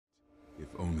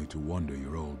to wander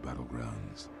your old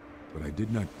battlegrounds, but I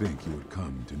did not think you would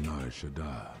come to Nar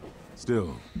Shaddaa.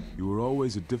 Still, you were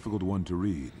always a difficult one to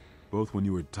read, both when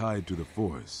you were tied to the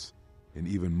Force, and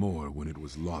even more when it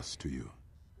was lost to you.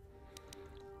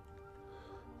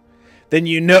 Then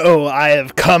you know I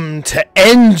have come to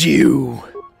end you!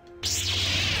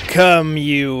 Come,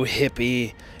 you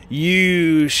hippie.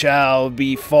 You shall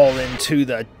be fallen to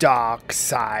the dark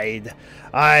side.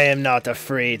 I am not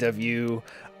afraid of you.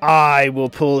 I will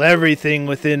pull everything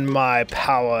within my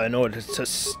power in order to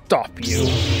stop you.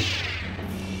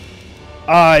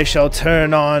 I shall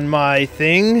turn on my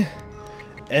thing,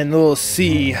 and we'll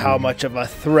see how much of a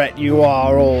threat you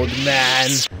are, old man.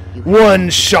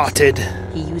 One-shotted.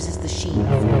 He uses the Sheen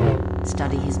form.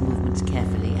 Study his movements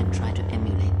carefully and try to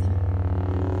emulate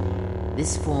them.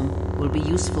 This form will be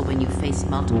useful when you face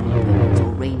multiple opponents or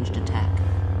ranged attack.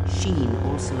 Sheen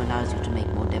also allows you to make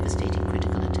more devastating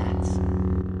critical attacks.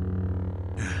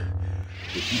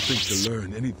 If you think to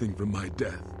learn anything from my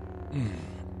death,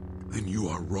 then you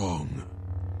are wrong.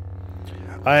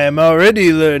 I am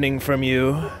already learning from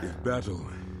you. If battle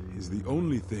is the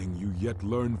only thing you yet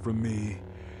learn from me,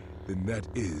 then that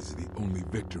is the only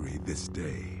victory this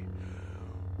day.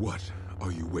 What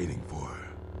are you waiting for?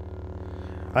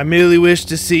 I merely wish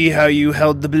to see how you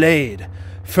held the blade.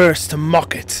 First to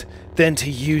mock it, then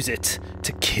to use it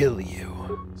to kill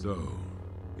you. So,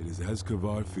 it is as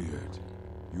Kavar feared.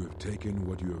 You have taken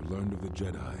what you have learned of the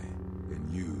Jedi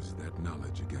and used that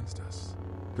knowledge against us.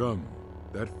 Come,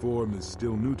 that form is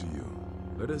still new to you.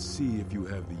 Let us see if you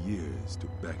have the years to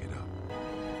back it up.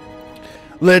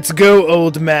 Let's go,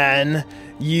 old man.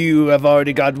 You have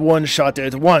already got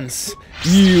one-shotted once.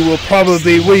 You will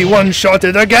probably be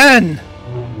one-shotted again!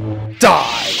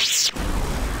 Die!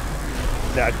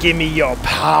 Now give me your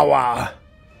power!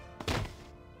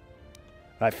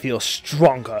 I feel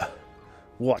stronger.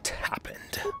 What happened?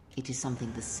 It is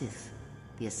something the Sith,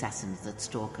 the assassins that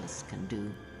stalk us, can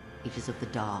do. It is of the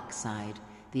dark side,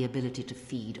 the ability to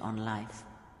feed on life,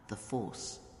 the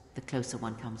Force. The closer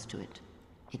one comes to it,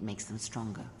 it makes them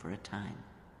stronger for a time.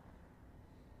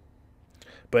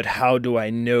 But how do I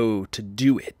know to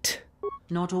do it?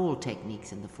 Not all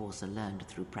techniques in the Force are learned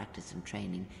through practice and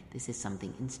training. This is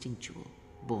something instinctual,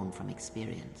 born from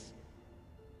experience.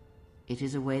 It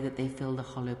is a way that they fill the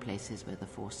hollow places where the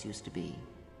Force used to be.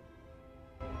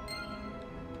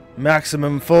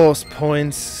 Maximum Force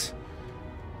points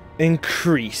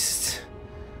increased.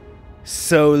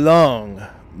 So long,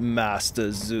 Master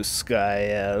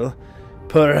Zez-Kai-Ell.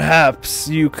 Perhaps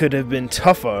you could have been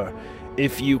tougher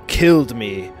if you killed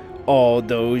me all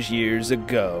those years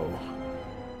ago.